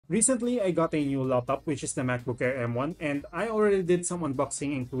Recently, I got a new laptop, which is the MacBook Air M1, and I already did some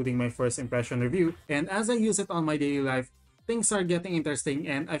unboxing, including my first impression review. And as I use it on my daily life, things are getting interesting,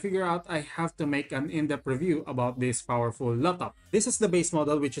 and I figure out I have to make an in-depth review about this powerful laptop. This is the base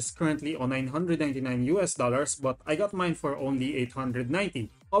model, which is currently on $999 US, but I got mine for only $890.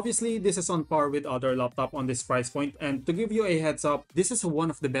 Obviously, this is on par with other laptop on this price point, and to give you a heads up, this is one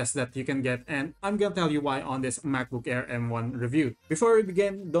of the best that you can get, and I'm gonna tell you why on this MacBook Air M1 review. Before we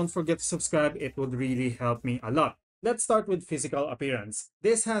begin, don't forget to subscribe, it would really help me a lot. Let's start with physical appearance.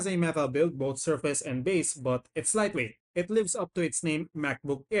 This has a metal build, both surface and base, but it's lightweight. It lives up to its name,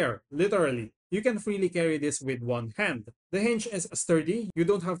 MacBook Air, literally. You can freely carry this with one hand. The hinge is sturdy, you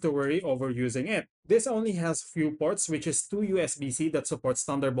don't have to worry over using it. This only has few ports, which is two USB-C that supports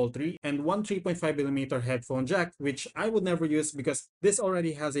Thunderbolt 3 and one 3.5mm headphone jack, which I would never use because this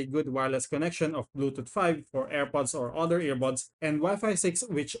already has a good wireless connection of Bluetooth 5 for AirPods or other earbuds and Wi-Fi 6,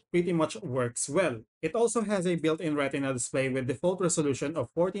 which pretty much works well. It also has a built-in Retina display with default resolution of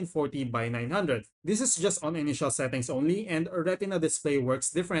 1440 by 900. This is just on initial settings only, and a Retina display works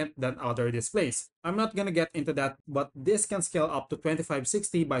different than other displays. I'm not gonna get into that, but this can scale up to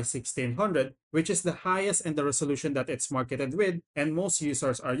 2560 by 1600, which is the highest in the resolution that it's marketed with and most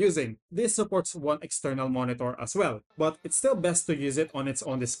users are using. This supports one external monitor as well, but it's still best to use it on its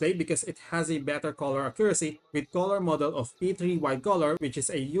own display because it has a better color accuracy with color model of P3 wide color, which is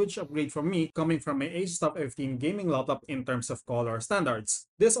a huge upgrade from me coming from my Asus F15 gaming laptop in terms of color standards.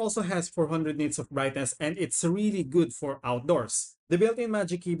 This also has 400 nits of brightness and it's really good for outdoors. The built-in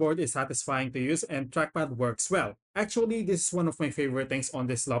Magic Keyboard is satisfying to use and trackpad works well. Actually, this is one of my favorite things on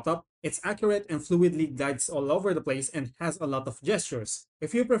this laptop. It's accurate and fluidly glides all over the place and has a lot of gestures.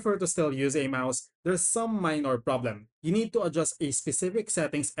 If you prefer to still use a mouse, there's some minor problem. You need to adjust a specific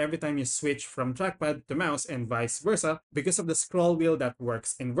settings every time you switch from trackpad to mouse and vice versa because of the scroll wheel that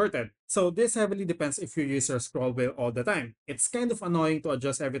works inverted. So this heavily depends if you use your scroll wheel all the time. It's kind of annoying to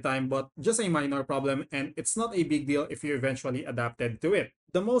adjust every time, but just a minor problem, and it's not a big deal if you eventually adapted to it.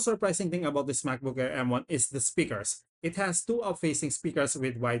 The most surprising thing about this MacBook Air M1 is the speakers. It has two up-facing speakers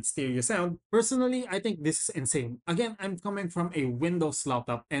with wide stereo sound. Personally, I think this is insane. Again, I'm coming from a Windows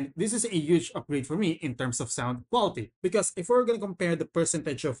laptop and this is a huge upgrade for me in terms of sound quality. Because if we're gonna compare the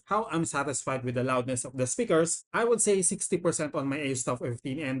percentage of how I'm satisfied with the loudness of the speakers, I would say 60% on my Asus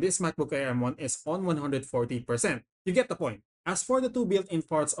F15 and this MacBook Air M1 is on 140%. You get the point. As for the two built-in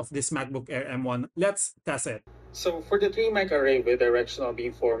parts of this MacBook Air M1, let's test it. So for the 3 mic array with directional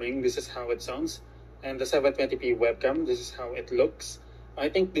beamforming, this is how it sounds. And the 720p webcam, this is how it looks. I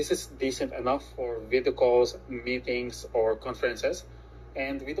think this is decent enough for video calls, meetings, or conferences.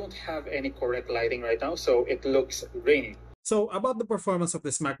 And we don't have any correct lighting right now, so it looks grainy. So about the performance of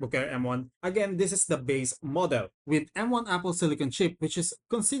this MacBook Air M1, again, this is the base model with M1 Apple Silicon chip, which is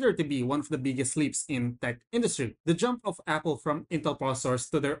considered to be one of the biggest leaps in tech industry. The jump of Apple from Intel processors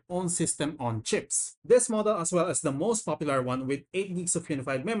to their own system on chips. This model as well as the most popular one with 8 gigs of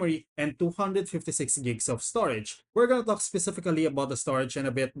unified memory and 256 gigs of storage. We're gonna talk specifically about the storage in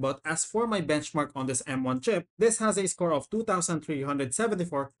a bit, but as for my benchmark on this M1 chip, this has a score of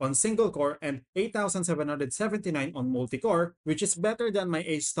 2374 on single core and 8779 on multi-core, which is better than my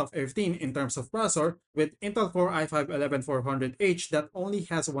Asus F15 in terms of processor with Intel Core i5-11400H that only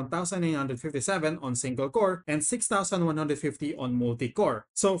has 1957 on single core and 6150 on multi-core.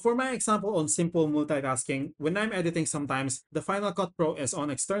 So for my example on simple multitasking, when I'm editing sometimes, the Final Cut Pro is on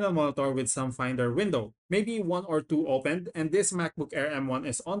external monitor with some Finder window, maybe one or two opened, and this MacBook Air M1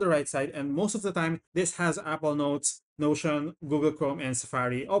 is on the right side, and most of the time this has Apple Notes, Notion, Google Chrome, and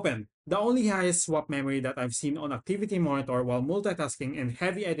Safari open. The only highest swap memory that I've seen on Activity Monitor while multitasking and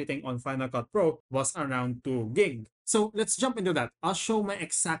heavy editing on Final Cut Pro was around 2 gig. So let's jump into that. I'll show my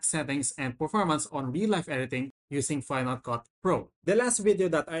exact settings and performance on real-life editing using Final Cut Pro. The last video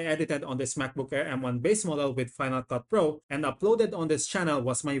that I edited on this MacBook Air M1 base model with Final Cut Pro and uploaded on this channel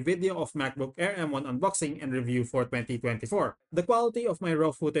was my video of MacBook Air M1 unboxing and review for 2024. The quality of my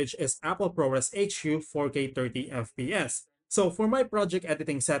raw footage is Apple ProRes HQ 4K 30 FPS. So for my project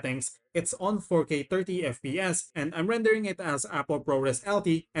editing settings, it's on 4K 30 FPS and I'm rendering it as Apple ProRes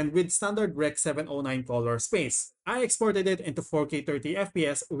LT and with standard Rec 709 color space. I exported it into 4K 30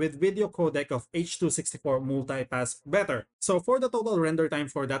 FPS with video codec of H.264 multipass better. So for the total render time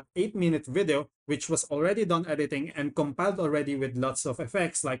for that 8-minute video, which was already done editing and compiled already with lots of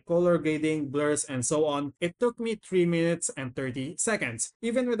effects like color grading, blurs, and so on, it took me 3 minutes and 30 seconds.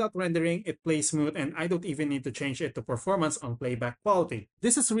 Even without rendering, it plays smooth and I don't even need to change it to performance on playback quality.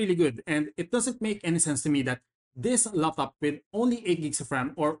 This is really good and it doesn't make any sense to me that this laptop with only 8 gigs of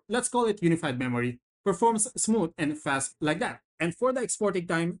RAM, or let's call it unified memory, performs smooth and fast like that. And for the exporting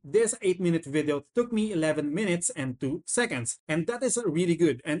time, this 8-minute video took me 11 minutes and 2 seconds. And that is really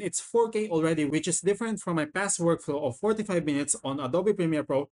good. And it's 4K already, which is different from my past workflow of 45 minutes on Adobe Premiere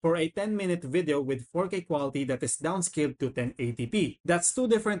Pro for a 10-minute video with 4K quality that is downscaled to 1080p. That's two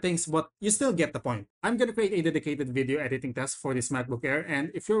different things, but you still get the point. I'm gonna create a dedicated video editing test for this MacBook Air,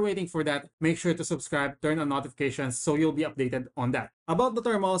 and if you're waiting for that, make sure to subscribe, turn on notifications so you'll be updated on that. About the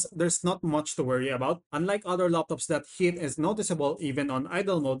thermals, there's not much to worry about. Unlike other laptops that heat is noticeable even on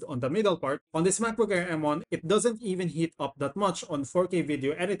idle mode on the middle part, on this MacBook Air M1, it doesn't even heat up that much on 4K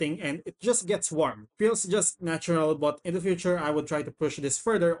video editing and it just gets warm. Feels just natural, but in the future, I would try to push this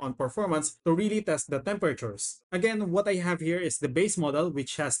further on performance to really test the temperatures. Again, what I have here is the base model,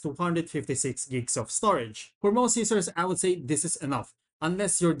 which has 256 gigs of storage. For most users, I would say this is enough,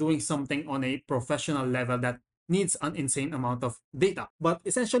 unless you're doing something on a professional level that needs an insane amount of data. But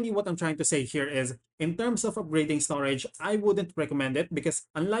essentially what I'm trying to say here is, in terms of upgrading storage, I wouldn't recommend it because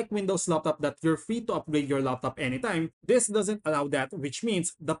unlike Windows laptop that you're free to upgrade your laptop anytime, this doesn't allow that, which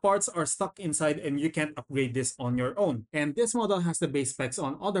means the parts are stuck inside and you can't upgrade this on your own. And this model has the base specs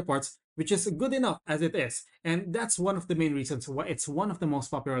on other parts, which is good enough as it is. And that's one of the main reasons why it's one of the most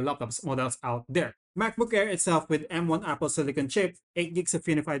popular laptops models out there. MacBook Air itself with M1 Apple Silicon chip, 8 gigs of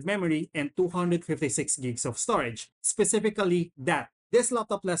unified memory, and 256 gigs of storage. Specifically that. This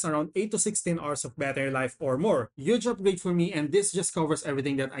laptop lasts around 8 to 16 hours of battery life or more. Huge upgrade for me, and this just covers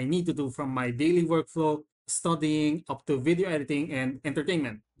everything that I need to do from my daily workflow, studying, up to video editing and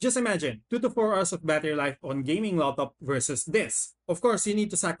entertainment. Just imagine 2 to 4 hours of battery life on gaming laptop versus this. Of course, you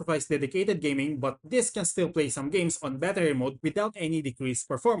need to sacrifice dedicated gaming, but this can still play some games on battery mode without any decreased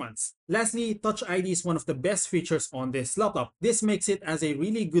performance. Lastly, Touch ID is one of the best features on this laptop. This makes it as a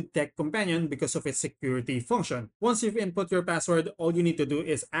really good tech companion because of its security function. Once you've input your password, all you need to do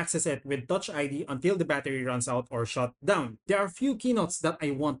is access it with Touch ID until the battery runs out or shut down. There are a few keynotes that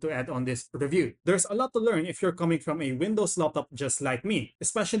I want to add on this review. There's a lot to learn if you're coming from a Windows laptop just like me,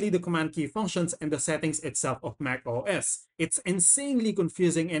 especially the command key functions and the settings itself of Mac OS. It's insanely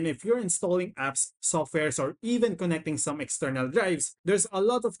confusing, and if you're installing apps, softwares, or even connecting some external drives, there's a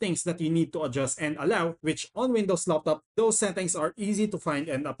lot of things that you need to adjust and allow, which on Windows laptop, those settings are easy to find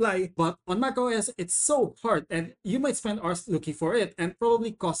and apply, but on Mac OS, it's so hard and you might spend hours looking for it and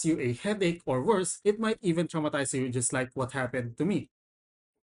probably cause you a headache, or worse, it might even traumatize you just like what happened to me.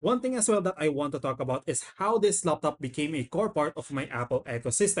 One thing as well that I want to talk about is how this laptop became a core part of my Apple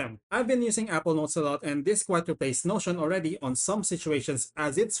ecosystem. I've been using Apple Notes a lot, and this quite replaced Notion already on some situations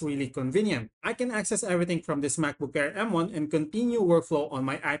as it's really convenient. I can access everything from this MacBook Air M1 and continue workflow on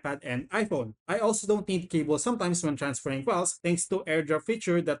my iPad and iPhone. I also don't need cable sometimes when transferring files thanks to AirDrop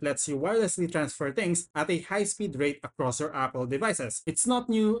feature that lets you wirelessly transfer things at a high-speed rate across your Apple devices. It's not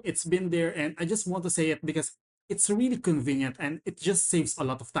new, it's been there, and I just want to say it because it's really convenient and it just saves a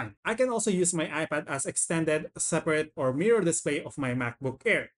lot of time. I can also use my iPad as extended, separate, or mirror display of my MacBook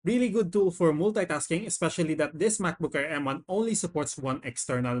Air. Really good tool for multitasking, especially that this MacBook Air M1 only supports one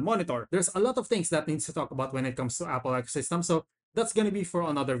external monitor. There's a lot of things that needs to talk about when it comes to Apple ecosystem, so that's gonna be for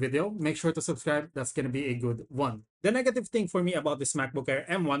another video. Make sure to subscribe, that's gonna be a good one. The negative thing for me about this MacBook Air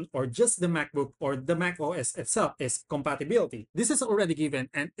M1 or just the MacBook or the Mac OS itself is compatibility. This is already given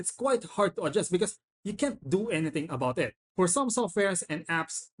and it's quite hard to adjust because you can't do anything about it. For some softwares and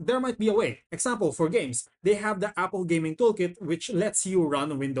apps, there might be a way. Example, for games, they have the Apple Gaming Toolkit which lets you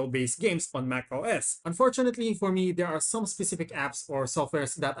run window-based games on Mac OS. Unfortunately for me, there are some specific apps or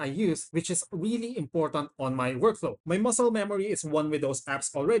softwares that I use which is really important on my workflow. My muscle memory is one with those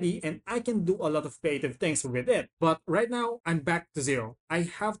apps already and I can do a lot of creative things with it. But right now, I'm back to zero. I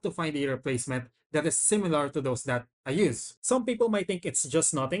have to find a replacement that is similar to those that I use. Some people might think it's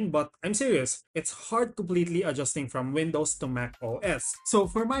just nothing, but I'm serious. It's hard completely adjusting from Windows to Mac OS. So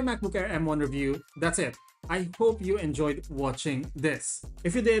for my MacBook Air M1 review, that's it. I hope you enjoyed watching this.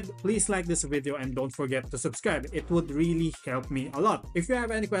 If you did, please like this video and don't forget to subscribe. It would really help me a lot. If you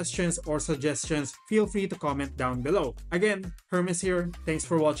have any questions or suggestions, feel free to comment down below. Again, Hermes here. Thanks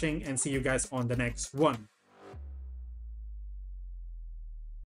for watching and see you guys on the next one.